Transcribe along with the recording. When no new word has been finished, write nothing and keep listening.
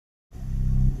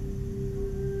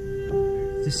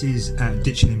This is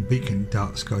Ditchling Beacon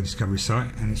Dark Sky Discovery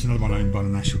Site, and it's another one owned by the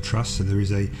National Trust, so there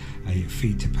is a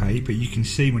fee to pay. But you can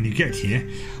see when you get here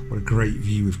what a great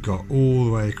view we've got all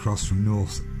the way across from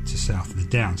north to south of the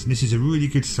Downs. And this is a really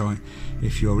good site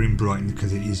if you're in Brighton,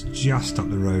 because it is just up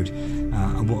the road,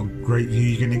 and what a great view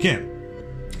you're going to get,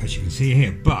 as you can see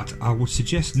here. But I would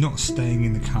suggest not staying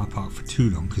in the car park for too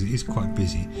long, because it is quite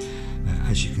busy,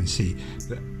 as you can see.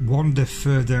 But wander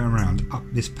further around up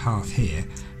this path here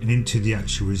and into the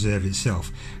actual reserve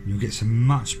itself, and you'll get some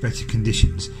much better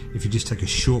conditions if you just take a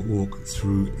short walk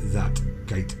through that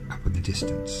gate up in the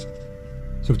distance.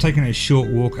 So we've taken a short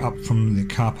walk up from the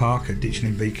car park at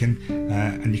Ditchling Beacon,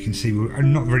 and you can see we're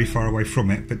not very far away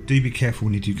from it, but do be careful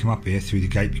when you do come up here through the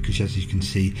gate, because as you can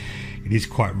see it is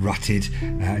quite rutted,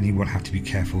 and you will have to be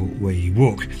careful where you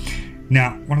walk.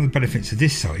 Now, one of the benefits of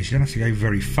this site is you don't have to go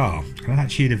very far, and I'd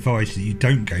actually advise that you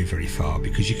don't go very far,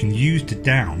 because you can use the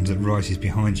Downs that rises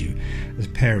behind you as a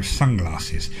pair of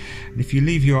sunglasses, and if you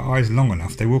leave your eyes long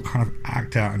enough they will kind of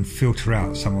act out and filter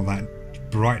out some of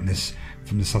that brightness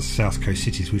from the south coast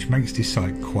cities, which makes this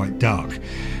site quite dark. So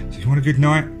if you want a good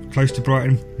night close to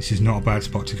Brighton, this is not a bad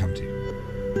spot to come to.